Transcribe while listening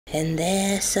And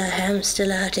there's a hamster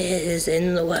lot is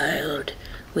in the wild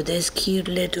with his cute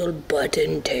little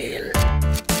button tail.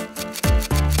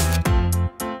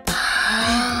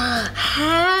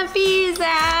 Happy's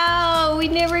out! We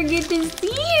never get to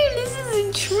see him. This is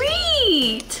a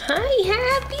treat. Hi,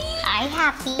 Happy. Hi,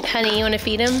 Happy. Honey, you want to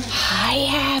feed him? Hi,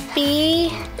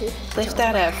 Happy. Lift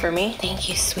that up for me. Thank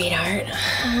you, sweetheart.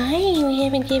 Hi, we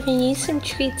haven't given you some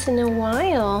treats in a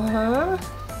while, huh?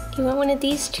 You want one of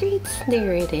these treats?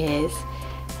 There it is.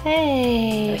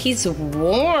 Hey, he's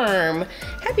warm.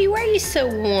 Happy, why are you so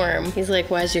warm? He's like,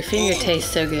 why does your finger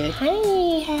taste so good?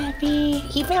 Hi, Happy.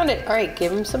 He found it. All right,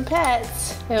 give him some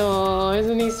pets. Oh,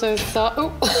 isn't he so soft? Oh.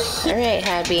 All right,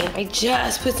 Happy. I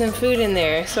just put some food in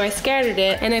there, so I scattered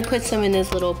it, and I put some in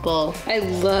this little bowl. I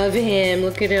love him.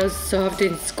 Look at how soft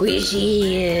and squishy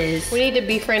he is. We need to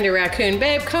befriend a raccoon.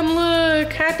 Babe, come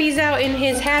look. Happy's out in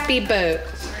his happy boat.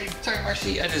 Sorry,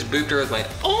 Marcy. I just booped her with my.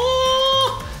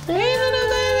 Oh! Hey, little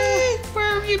baby!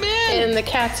 Where have you been? And the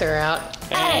cats are out.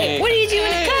 Hey, what are you doing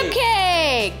with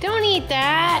Cupcake? Don't eat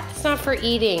that. It's not for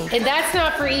eating. And that's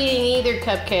not for eating either,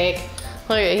 Cupcake.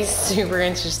 Look, he's super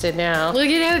interested now. Look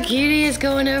at how cute he is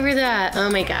going over that.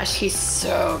 Oh my gosh, he's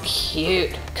so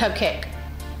cute. Cupcake,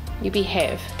 you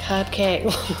behave.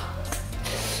 Cupcake.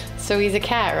 So he's a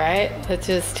cat, right? That's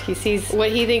just, he sees what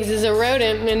he thinks is a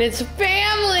rodent and it's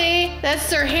family. That's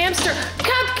their hamster.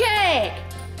 Cupcake!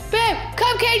 Babe,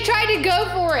 Cupcake tried to go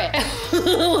for it.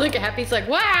 Look, Happy's like,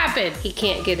 what happened? He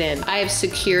can't get in. I have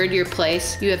secured your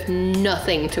place. You have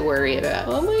nothing to worry about.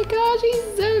 Oh my gosh, he's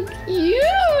so cute.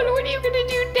 What are you gonna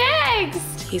do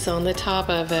next? He's on the top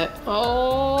of it.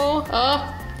 Oh,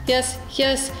 yes,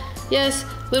 yes, yes.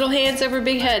 Little hands over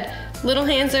big head. Little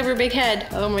hands over big head.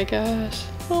 Oh my gosh.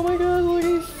 Oh my gosh, look,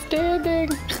 he's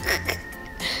standing.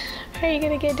 How are you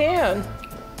gonna get down?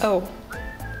 Oh,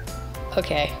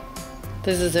 okay.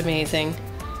 This is amazing.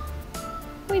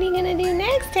 What are you gonna do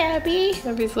next, Happy?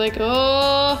 Happy's like,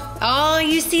 oh,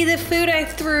 you see the food I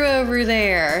threw over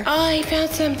there. Oh, he found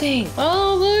something.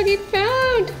 Oh, look, he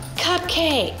found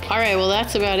Cupcake. All right, well,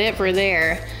 that's about it for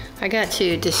there. I got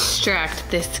to distract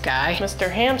this guy.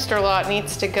 Mr. Hamster Lot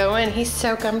needs to go in. He's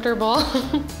so comfortable.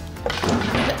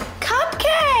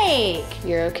 Cupcake!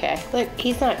 You're okay. Look,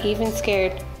 he's not even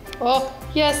scared. Oh,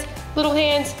 yes, little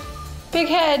hands. Big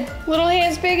head, little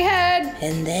hands, big head.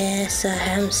 And there's a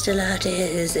hamster lot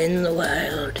is in the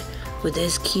wild with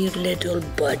his cute little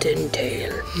button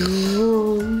tail.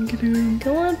 Go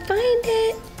on, find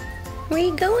it. Where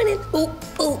you going?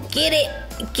 Oh, get it.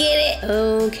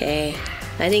 Okay.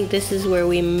 I think this is where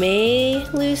we may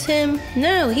lose him.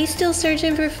 No, he's still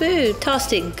searching for food.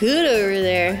 Tossed it good over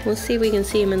there. Let's see if we can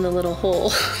see him in the little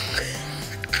hole.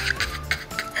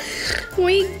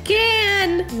 We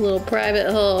can! Little private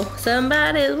hole.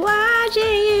 Somebody's watching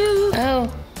you.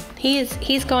 Oh,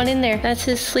 he's gone in there. That's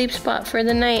his sleep spot for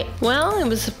the night. Well, it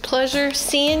was a pleasure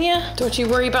seeing you. Don't you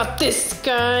worry about this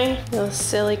guy. Little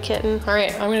silly kitten. All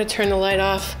right, I'm gonna turn the light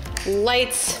off.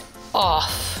 Lights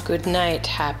off. Good night,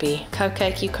 Happy.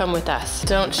 Cupcake, you come with us.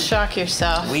 Don't shock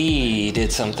yourself. We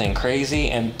did something crazy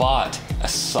and bought a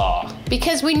saw.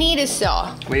 Because we need a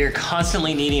saw. We are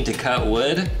constantly needing to cut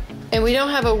wood. And we don't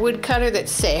have a wood cutter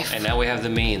that's safe. And now we have the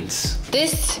means.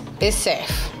 This is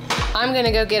safe. I'm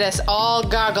gonna go get us all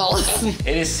goggles.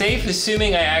 It is safe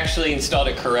assuming I actually installed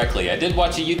it correctly. I did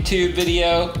watch a YouTube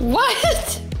video.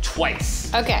 What? Twice.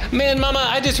 Okay. Man, Mama,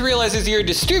 I just realized as you're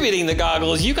distributing the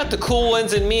goggles, you got the cool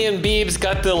ones and me and Beebs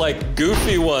got the like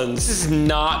goofy ones. This is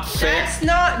not fair. That's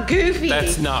not goofy.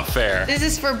 That's not fair. This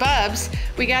is for Bubs.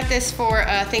 We got this for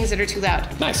things that are too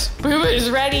loud. Nice. Booba is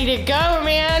ready to go,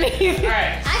 man. All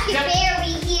right. I can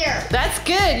barely hear. That's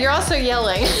good. You're also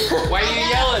yelling. Why are you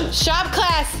yelling? Shop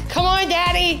class. Come on,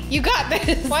 Daddy. You got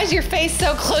this. Why is your face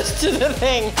so close to the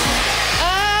thing?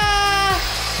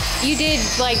 You did,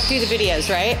 like, do the videos,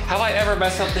 right? Have I ever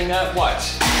messed something up?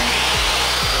 Watch.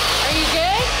 Are you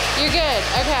good? You're good.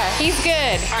 Okay. He's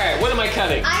good. All right, what am I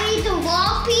cutting? I need the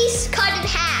long piece cut in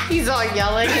half. He's all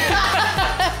yelling.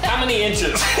 How many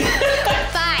inches?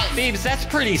 5. Beebs, that's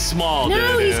pretty small,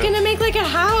 No, dude. he's gonna make like a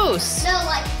house. No,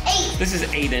 like 8. This is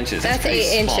 8 inches. That's pretty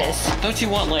 8 small. inches. Don't you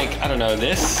want like, I don't know,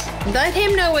 this? Let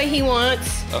him know what he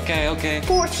wants. Okay.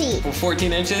 14.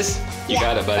 14 inches? You Yeah.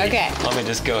 got it, buddy. Okay. Let me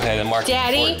just go ahead and mark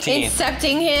Daddy, 14.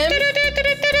 incepting him.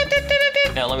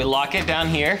 Now let me lock it down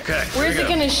here. Okay. Where's it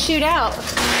gonna shoot out?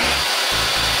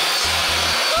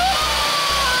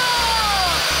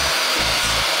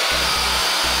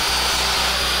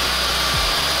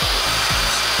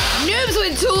 Noobs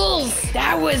with tools.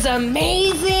 That was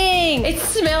amazing. It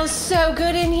smells so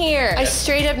good in here. I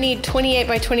straight up need 28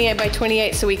 by 28 by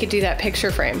 28 so we could do that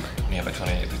picture frame. 28 by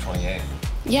 28 by 28.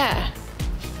 Yeah.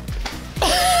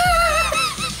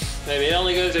 and it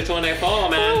only goes to 24,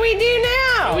 man. What do we do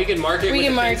now? And we can mark it with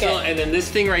a pencil, it. and then this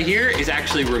thing right here is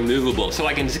actually removable. So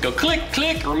I can just go click,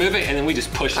 click, remove it, and then we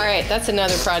just push it. All right, that's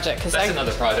another project. That's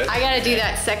another project. I gotta do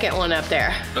that second one up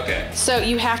there. Okay. So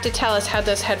you have to tell us how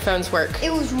those headphones work.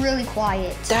 It was really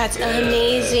quiet. That's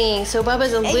amazing. So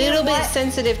Bubba's a you little know bit what?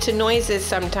 sensitive to noises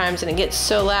sometimes, and it gets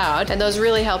so loud, and those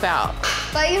really help out.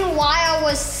 But you know why I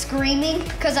was screaming?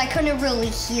 Because I couldn't really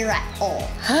hear at all.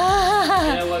 You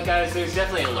know what, guys? There's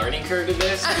definitely a learning curve to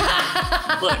this.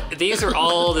 Look, these are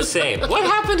all the same. What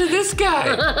happened to this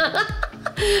guy?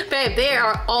 Babe, they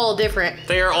are all different.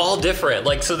 They are all different.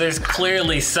 Like, so there's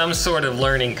clearly some sort of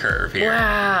learning curve here.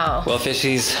 Wow. Well,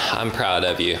 fishies, I'm proud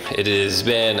of you. It has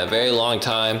been a very long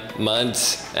time,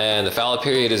 months, and the fallow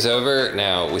period is over.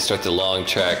 Now we start the long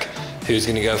trek. Who's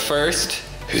gonna go first?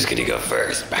 Who's gonna go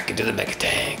first? Back into the mega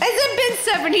tank. Has it been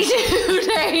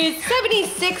 72 days?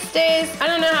 76 days? I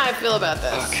don't know how I feel about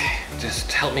this. Okay, just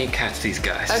help me catch these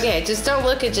guys. Okay, just don't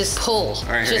look at, just pull. All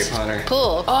right, just Harry Potter.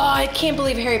 Pull. Oh, I can't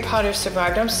believe Harry Potter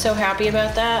survived. I'm so happy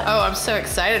about that. Oh, I'm so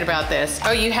excited about this.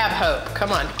 Oh, you have hope.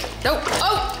 Come on. Nope.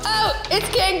 Oh, it's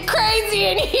getting crazy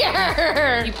in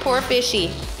here. You poor fishy.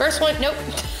 First one, nope.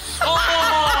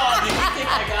 Oh, did you think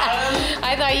I got him?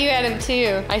 I thought you had him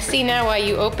too. I see now why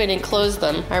you open and close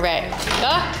them. All right.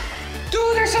 Ah.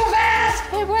 Dude, they're so fast.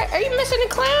 Hey, what? Are you missing a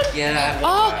clown? Yeah.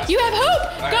 Oh, you have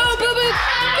hope. All Go, right, boo boo.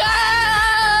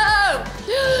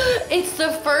 Go! It's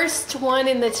the first one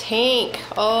in the tank.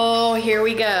 Oh, here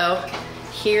we go.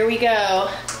 Here we go.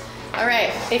 All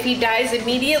right, if he dies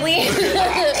immediately,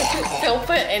 don't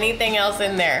put anything else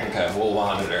in there. Okay, we'll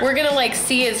monitor. We're gonna like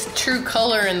see his true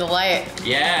color in the light.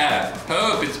 Yeah,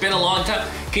 Hope, it's been a long time.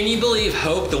 Can you believe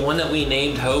Hope, the one that we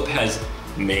named Hope, has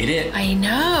made it? I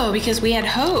know, because we had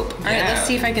hope. All right, Yeah. let's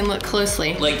see if I can look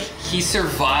closely. Like, he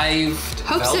survived.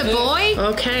 Hope's a Velvet? boy?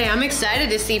 Okay, I'm excited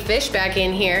to see Fish back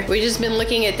in here. We've just been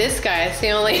looking at this guy. It's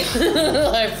the only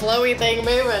like flowy thing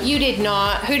moving. You did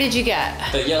not. Who did you get?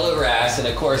 The yellow wrasse, and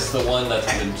of course the one that's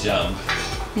gonna jump.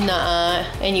 Nuh-uh.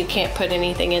 And you can't put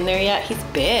anything in there yet? He's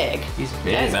big. He's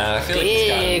big, That's man. I feel like he's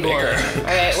gotten big bigger. one. All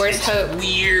right, where's It's Hope?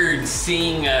 weird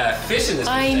seeing fish in this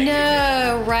I perspective.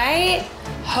 know, right?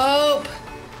 Hope,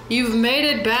 you've made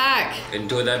it back.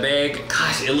 Enjoy that bag.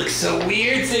 Gosh, it looks so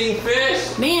weird seeing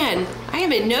fish. Man, I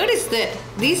haven't noticed that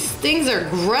these things are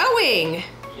growing.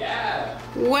 Yeah.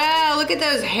 Wow, look at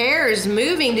those hairs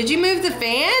moving. Did you move the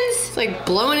fans? It's like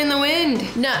blowing in the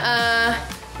wind. Nuh-uh.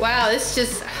 Wow, this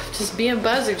just me and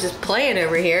Buzz are just playing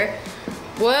over here.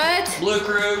 What? Blue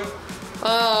crew.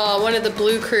 Oh, one of the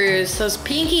blue crews. Those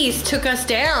pinkies took us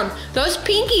down. Those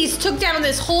pinkies took down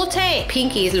this whole tank.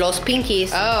 Pinkies, los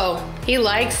pinkies. Oh, he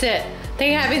likes it.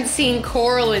 They haven't seen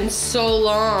Coral in so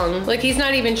long. Look, he's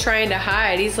not even trying to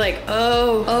hide. He's like,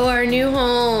 oh, our new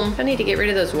home. I need to get rid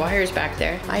of those wires back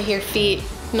there. I hear feet.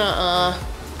 Nuh-uh.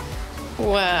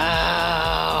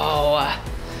 Wow.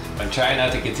 I'm trying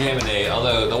not to contaminate,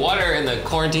 although the water in the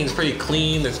quarantine's pretty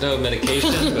clean. There's no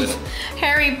medication, but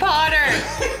Harry Potter,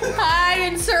 hide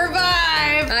and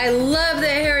survive. I love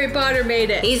that Harry Potter made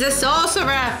it. He's a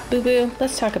sorcerer. Boo Boo,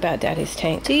 let's talk about Daddy's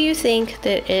tank. Do you think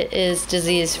that it is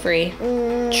disease free?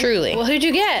 Truly. Well, who'd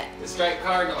you get? the striped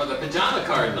cardinal or the pajama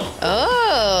cardinal.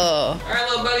 Oh. All right,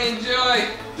 little buddy, enjoy.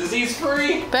 Disease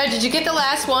free. But did you get the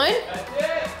last one? That's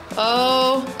it.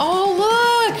 Oh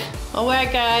look. All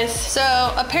right, guys.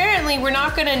 So apparently we're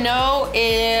not gonna know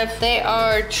if they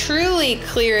are truly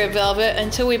clear of velvet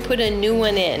until we put a new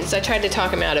one in. So I tried to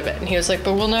talk him out of it and he was like,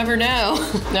 but we'll never know.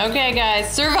 Okay,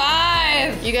 guys,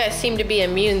 survive. You guys seem to be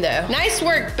immune though. Nice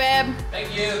work, Beb.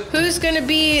 Thank you. Who's gonna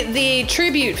be the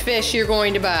tribute fish you're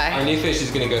going to Our buy? new fish is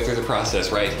gonna go through the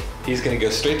process, right? He's gonna go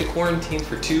straight to quarantine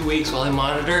for 2 weeks while I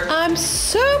monitor. I'm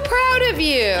so proud of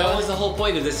you. That was the whole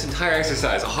point of this entire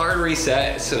exercise, a hard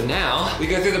reset. So now we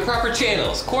go through the proper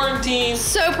channels, quarantine,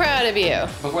 So proud of you.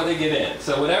 before they get in.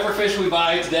 So whatever fish we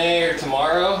buy today or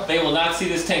tomorrow, they will not see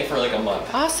this tank for like a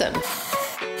month. Awesome.